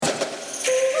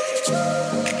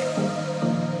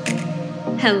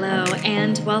Hello,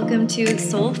 and welcome to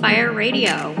Soulfire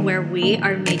Radio, where we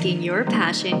are making your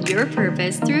passion your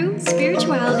purpose through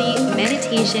spirituality,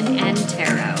 meditation, and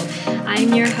tarot.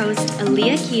 I'm your host,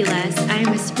 Aaliyah Quiles. I'm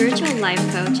a spiritual life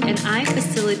coach, and I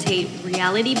facilitate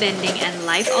reality bending and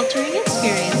life-altering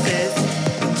experiences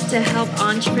to help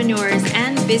entrepreneurs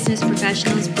and business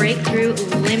professionals break through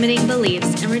limiting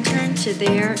beliefs and return to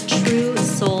their true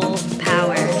soul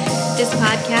power. This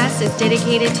podcast is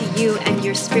dedicated to you and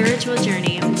your spiritual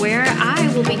journey, where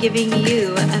I will be giving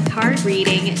you a card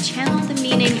reading, channel the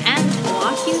meaning, and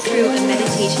walk you through a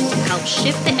meditation to help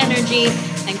shift the energy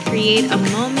and create a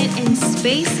moment in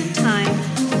space and time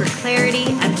for clarity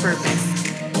and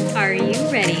purpose. Are you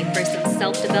ready for some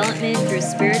self-development through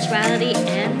spirituality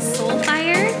and soul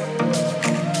fire?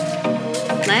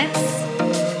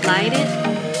 Let's light it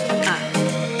up.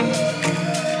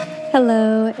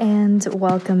 Hello, and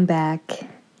welcome back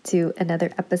to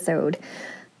another episode.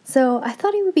 So I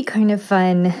thought it would be kind of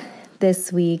fun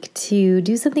this week to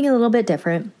do something a little bit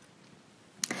different.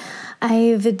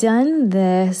 I've done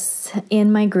this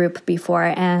in my group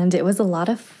before, and it was a lot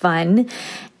of fun.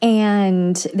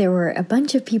 And there were a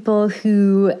bunch of people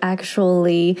who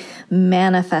actually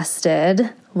manifested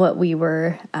what we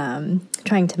were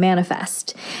trying to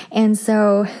manifest. And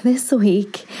so this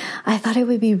week, I thought it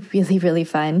would be really, really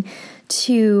fun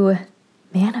to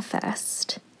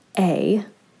manifest a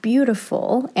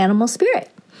beautiful animal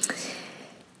spirit.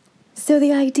 So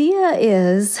the idea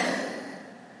is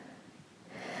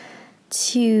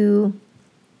to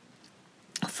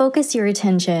focus your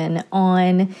attention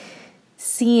on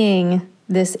seeing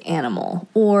this animal,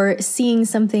 or seeing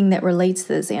something that relates to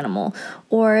this animal,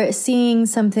 or seeing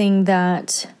something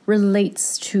that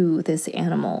relates to this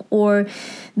animal, or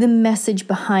the message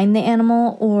behind the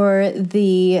animal, or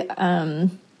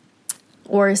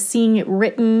or seeing it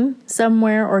written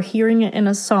somewhere, or hearing it in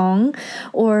a song,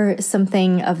 or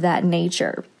something of that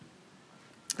nature.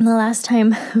 And the last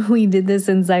time we did this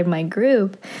inside my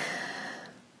group,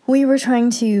 we were trying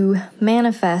to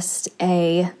manifest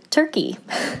a turkey,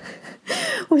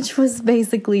 which was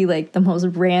basically like the most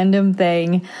random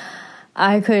thing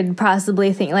I could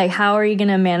possibly think. Like, how are you going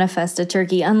to manifest a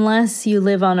turkey unless you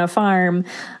live on a farm?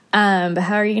 But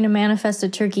how are you going to manifest a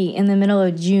turkey in the middle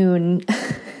of June?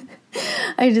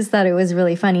 I just thought it was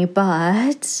really funny,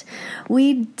 but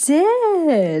we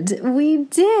did,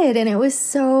 and it was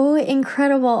so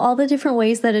incredible, all the different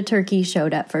ways that a turkey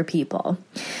showed up for people.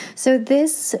 So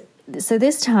this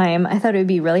time, I thought it would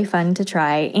be really fun to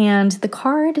try, and the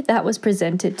card that was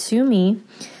presented to me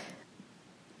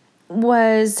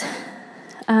was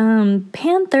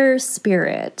Panther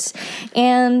Spirit,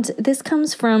 and this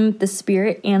comes from the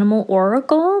Spirit Animal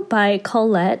Oracle by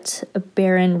Colette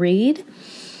Baron-Reid.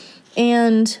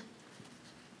 And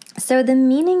so the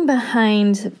meaning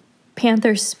behind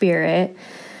Panther Spirit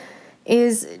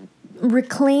is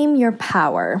reclaim your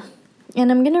power. And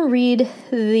I'm going to read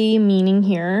the meaning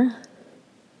here.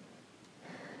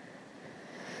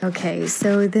 Okay,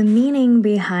 so the meaning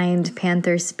behind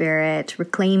Panther Spirit,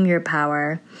 reclaim your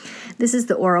power. This is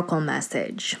the oracle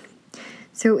message.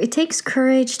 So it takes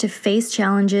courage to face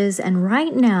challenges, and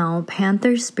right now,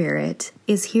 Panther Spirit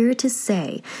is here to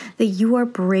say that you are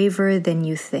braver than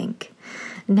you think.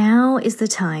 Now is the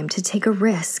time to take a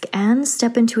risk and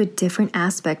step into a different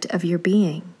aspect of your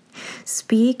being.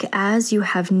 Speak as you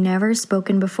have never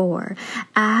spoken before.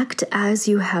 Act as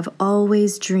you have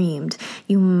always dreamed.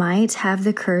 You might have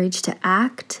the courage to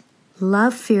act,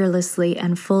 love fearlessly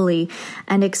and fully,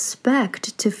 and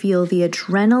expect to feel the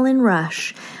adrenaline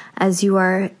rush as you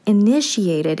are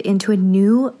initiated into a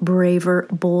new, braver,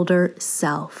 bolder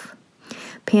self.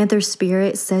 Panther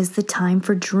Spirit says the time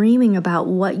for dreaming about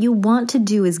what you want to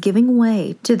do is giving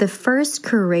way to the first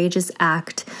courageous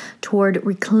act toward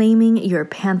reclaiming your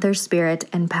Panther Spirit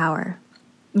and power.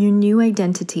 Your new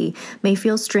identity may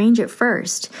feel strange at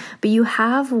first, but you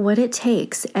have what it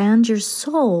takes, and your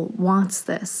soul wants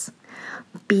this.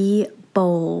 Be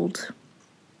bold.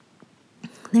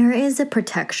 There is a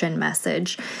protection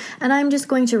message, and I'm just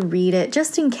going to read it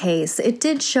just in case. It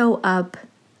did show up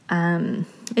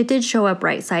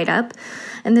right side up,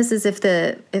 and this is if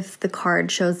the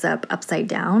card shows up upside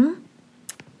down.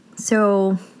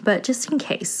 So, but just in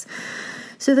case.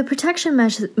 So the protection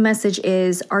message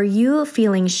is, are you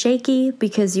feeling shaky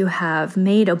because you have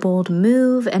made a bold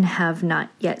move and have not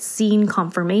yet seen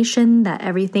confirmation that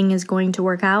everything is going to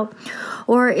work out?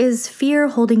 Or is fear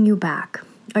holding you back?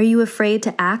 Are you afraid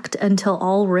to act until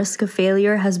all risk of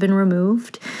failure has been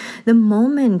removed? The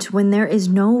moment when there is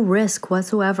no risk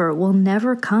whatsoever will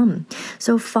never come.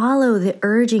 So follow the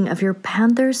urging of your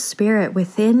panther spirit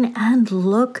within and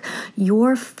look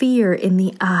your fear in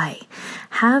the eye.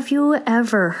 Have you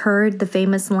ever heard the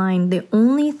famous line, "The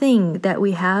only thing that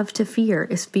we have to fear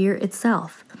is fear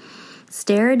itself"?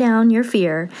 Stare down your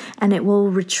fear, and it will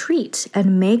retreat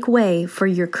and make way for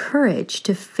your courage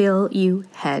to fill you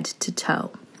head to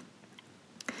toe.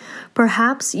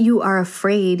 Perhaps you are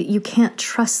afraid you can't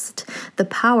trust the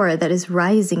power that is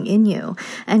rising in you,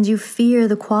 and you fear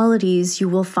the qualities you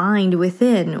will find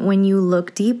within when you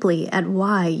look deeply at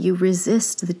why you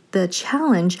resist the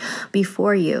challenge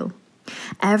before you.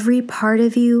 Every part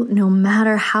of you, no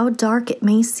matter how dark it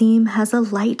may seem, has a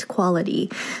light quality.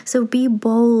 So be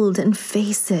bold and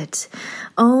face it.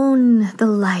 Own the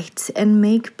light and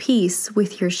make peace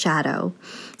with your shadow.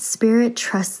 Spirit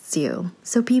trusts you,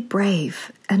 so be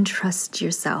brave and trust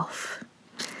yourself.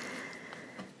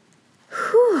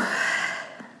 Whew.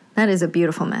 That is a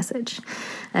beautiful message.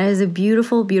 That is a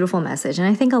beautiful, beautiful message. And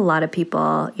I think a lot of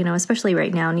people, especially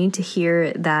right now, need to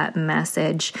hear that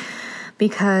message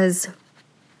because,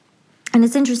 and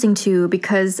it's interesting too,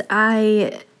 because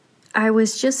I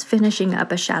was just finishing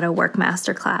up a shadow work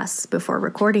masterclass before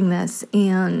recording this,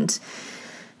 and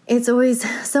it's always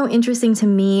so interesting to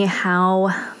me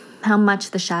how much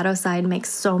the shadow side makes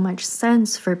so much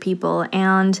sense for people,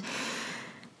 and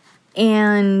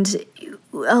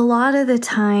a lot of the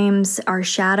times our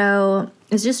shadow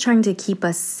is just trying to keep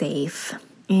us safe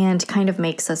and kind of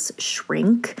makes us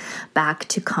shrink back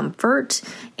to comfort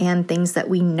and things that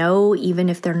we know, even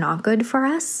if they're not good for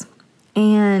us.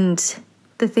 And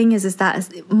the thing is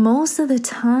that most of the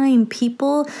time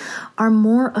people are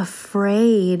more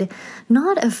afraid,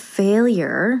 not of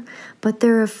failure, but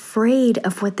they're afraid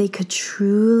of what they could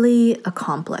truly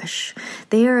accomplish.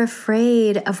 They are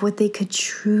afraid of what they could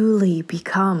truly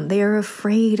become. They are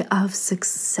afraid of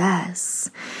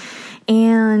success.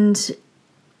 And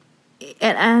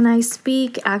I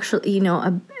speak actually,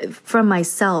 from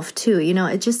myself too.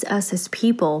 It's just us as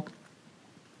people.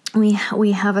 We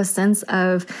have a sense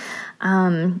of,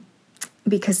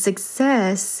 because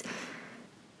success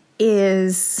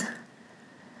is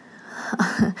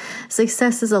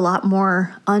a lot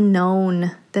more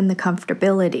unknown than the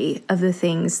comfortability of the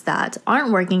things that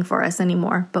aren't working for us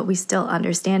anymore, but we still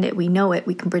understand it. We know it.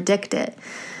 We can predict it.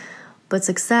 But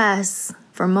success,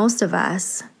 for most of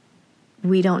us,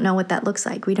 we don't know what that looks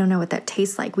like. We don't know what that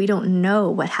tastes like. We don't know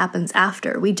what happens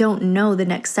after. We don't know the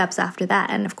next steps after that.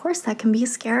 And of course, that can be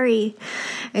scary.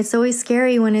 It's always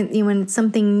scary when it's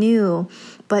something new,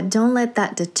 but don't let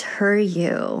that deter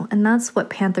you. And that's what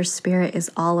Panther Spirit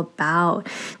is all about.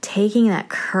 Taking that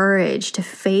courage to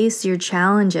face your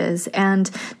challenges and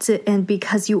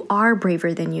because you are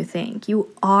braver than you think. You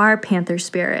are Panther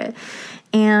Spirit.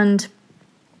 And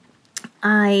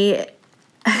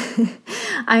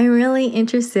I'm really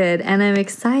interested and I'm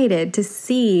excited to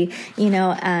see,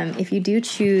 if you do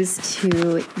choose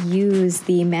to use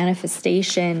the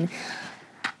manifestation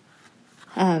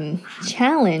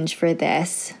challenge for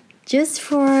this, just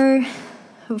for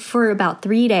about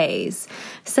 3 days,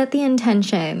 set the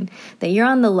intention that you're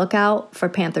on the lookout for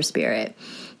Panther Spirit,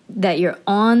 that you're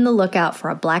on the lookout for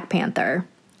a Black Panther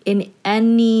in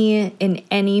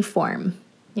any form.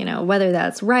 Whether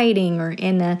that's writing or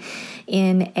in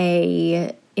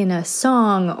a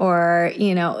song or,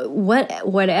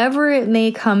 whatever it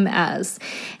may come as.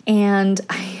 And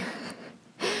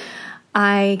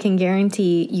I can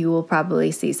guarantee you will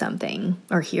probably see something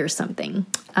or hear something.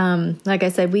 Like I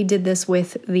said, we did this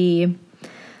with the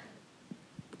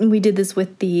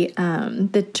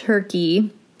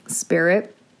turkey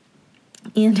spirit.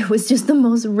 And it was just the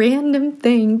most random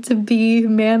thing to be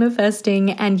manifesting,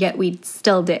 and yet we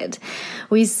still did.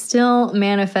 We still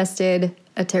manifested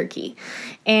a turkey.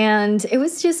 And it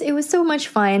was so much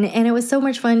fun. And it was so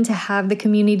much fun to have the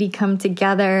community come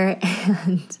together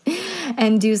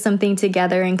and do something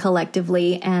together and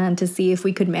collectively, and to see if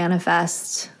we could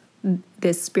manifest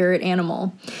this spirit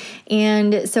animal.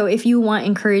 And so if you want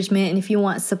encouragement and if you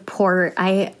want support,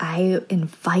 I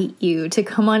invite you to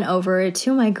come on over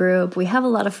to my group. We have a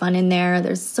lot of fun in there.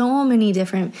 There's so many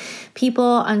different people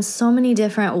on so many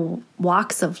different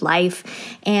walks of life.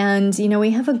 And, we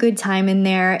have a good time in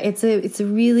there. It's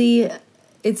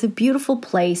a beautiful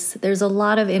place. There's a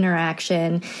lot of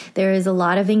interaction. There is a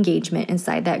lot of engagement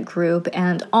inside that group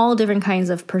and all different kinds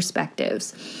of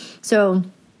perspectives. So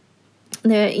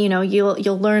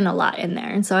you'll learn a lot in there.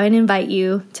 And so I'd invite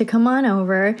you to come on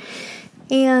over.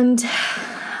 And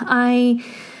I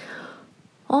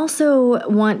Also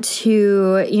want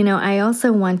to, I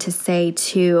also want to say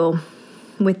too,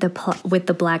 with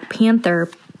the Black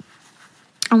Panther,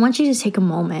 I want you to take a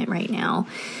moment right now,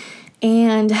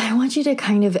 and I want you to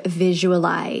kind of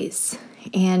visualize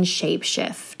and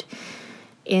shapeshift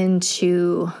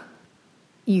into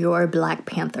your Black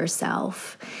Panther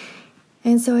self.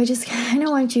 And so I just kind of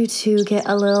want you to get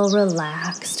a little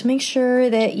relaxed. Make sure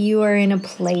that you are in a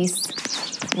place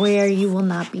where you will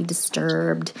not be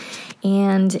disturbed,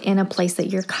 and in a place that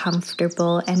you're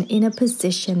comfortable, and in a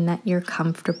position that you're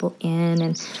comfortable in.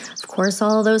 And of course,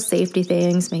 all those safety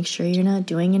things, make sure you're not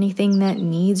doing anything that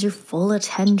needs your full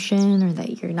attention, or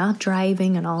that you're not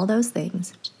driving, and all those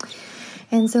things.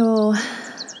 And so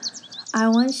I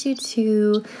want you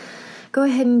to go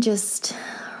ahead and just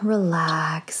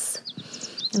relax.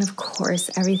 And of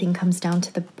course, everything comes down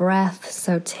to the breath.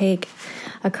 So take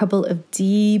a couple of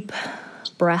deep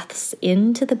breaths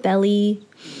into the belly.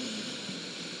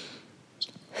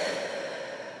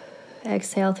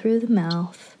 Exhale through the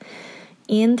mouth.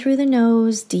 In through the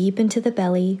nose, deep into the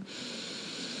belly.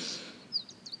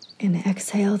 And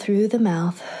exhale through the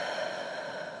mouth.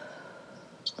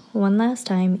 One last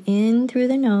time. In through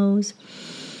the nose.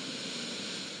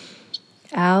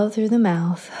 Out through the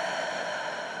mouth.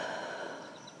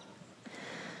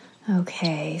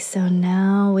 Okay, so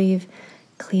now we've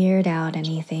cleared out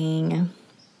anything.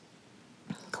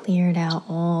 Cleared out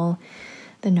all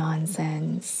the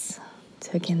nonsense.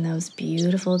 Took in those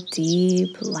beautiful,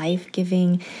 deep,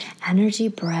 life-giving energy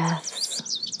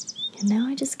breaths. And now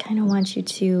I just kind of want you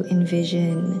to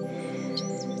envision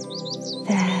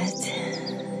that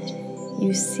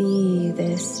you see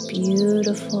this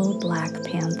beautiful Black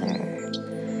Panther,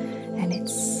 and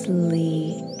it's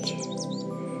sleek,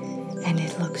 and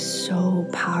it looks so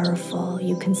powerful.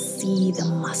 You can see the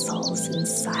muscles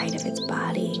inside of its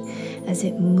body as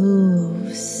it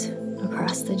moves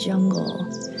across the jungle.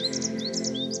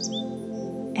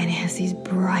 And it has these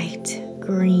bright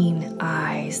green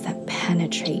eyes that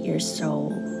penetrate your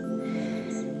soul.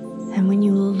 And when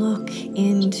you look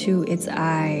into its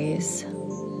eyes,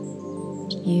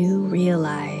 you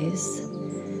realize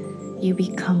you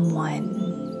become one,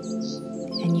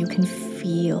 and you can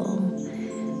feel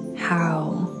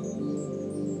how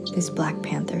this Black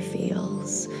Panther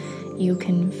feels. You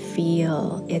can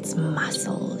feel its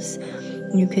muscles.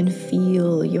 You can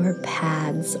feel your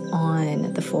pads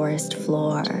on the forest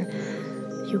floor.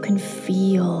 You can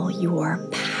feel your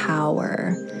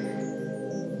power.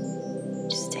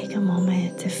 Just take a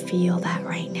moment to feel that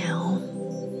right now.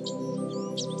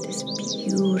 This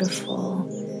beautiful,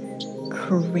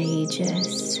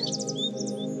 courageous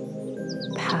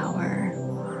power.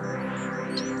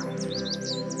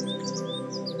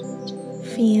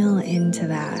 Feel into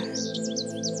that.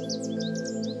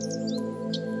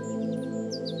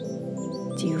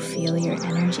 Do you feel your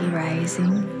energy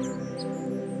rising?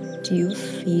 Do you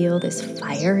feel this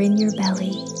fire in your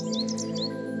belly?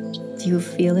 Do you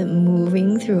feel it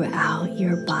moving throughout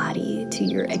your body to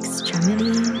your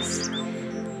extremities?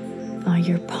 Are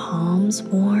your palms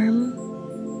warm?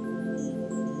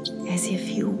 As if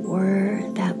you were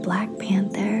that Black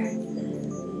Panther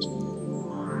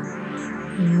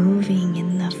moving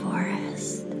in the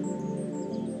forest,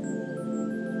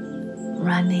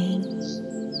 running,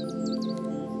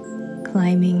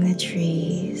 climbing the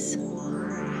trees.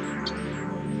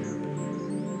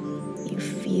 You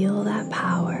feel that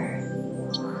power.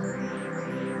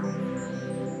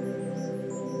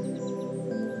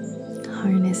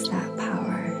 Harness that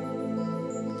power.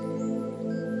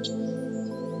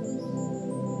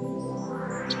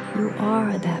 You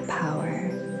are that power.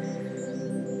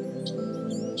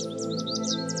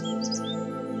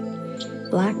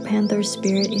 Black Panther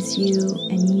Spirit is you,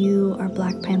 and you are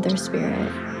Black Panther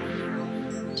Spirit.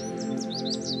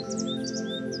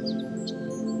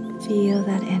 Feel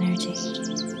that energy.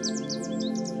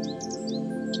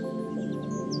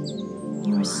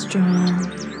 You are strong.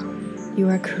 You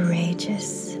are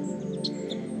courageous.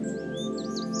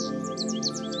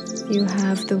 You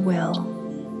have the will.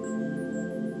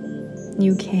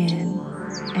 You can,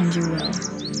 and you will.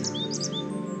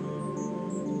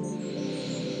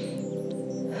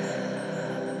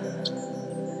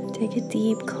 Take a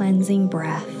deep cleansing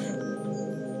breath.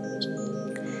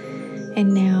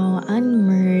 And now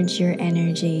unmerge your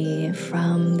energy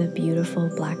from the beautiful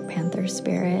Black Panther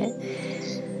Spirit.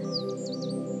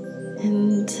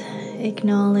 And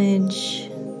acknowledge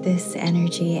this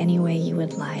energy any way you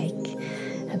would like.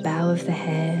 A bow of the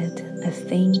head, a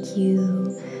thank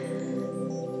you,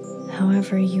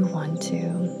 however you want to.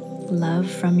 Love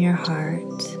from your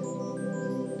heart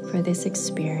for this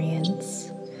experience.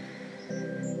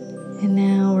 And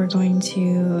now we're going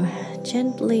to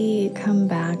gently come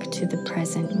back to the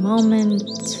present moment.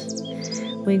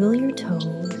 Wiggle your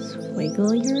toes,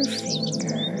 wiggle your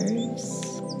fingers,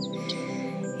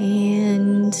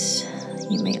 and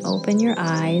you may open your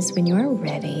eyes when you are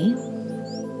ready.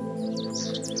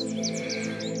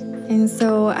 And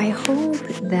so I hope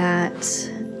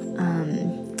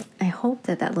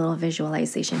that little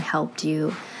visualization helped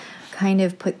you kind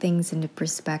of put things into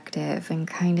perspective and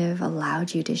kind of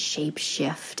allowed you to shape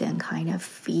shift and kind of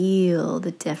feel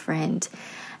the different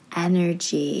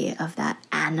energy of that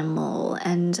animal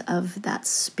and of that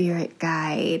spirit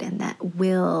guide and that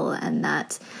will and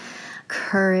that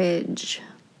courage.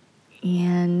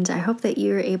 And I hope that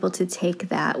you're able to take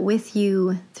that with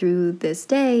you through this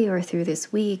day or through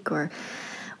this week or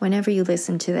whenever you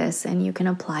listen to this, and you can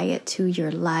apply it to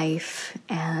your life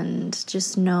and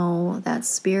just know that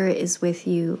spirit is with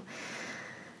you.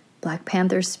 Black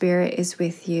Panther spirit is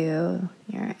with you.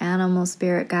 Your animal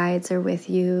spirit guides are with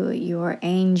you. Your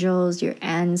angels, your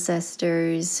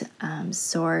ancestors,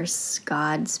 source,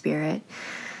 God, spirit,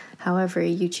 however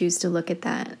you choose to look at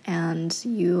that. And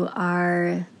you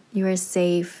are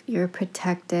safe, you're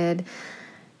protected,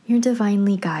 you're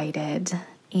divinely guided.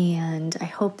 And I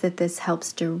hope that this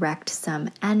helps direct some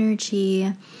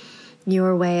energy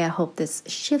your way. I hope this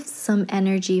shifts some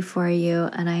energy for you.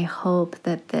 And I hope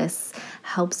that this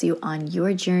helps you on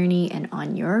your journey and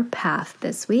on your path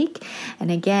this week. And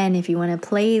again, if you want to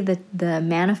play the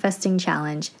manifesting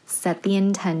challenge, set the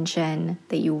intention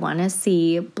that you want to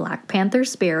see Black Panther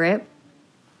spirit.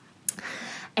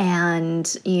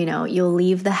 And, you'll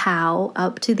leave the how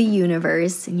up to the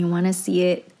universe, and you want to see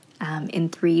it in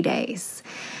 3 days.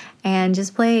 And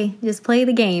just play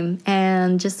the game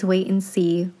and just wait and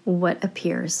see what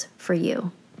appears for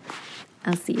you.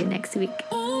 I'll see you next week.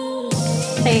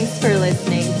 Thanks for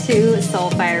listening to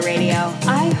Soulfire Radio.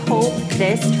 I hope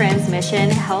this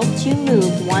transmission helped you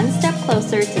move one step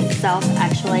closer to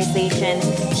self-actualization,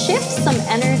 shift some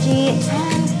energy,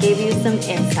 and gave you some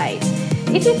insight.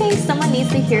 If you think someone needs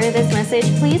to hear this message,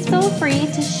 please feel free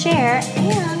to share.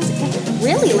 And if it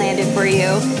really landed for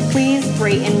you, please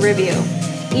rate and review.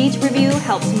 Each review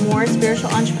helps more spiritual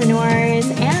entrepreneurs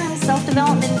and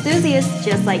self-development enthusiasts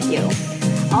just like you.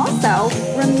 Also,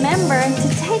 remember to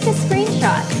take a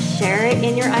screenshot, share it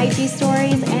in your IG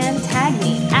stories, and tag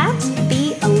me at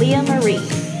 @theAleah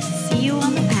Marie.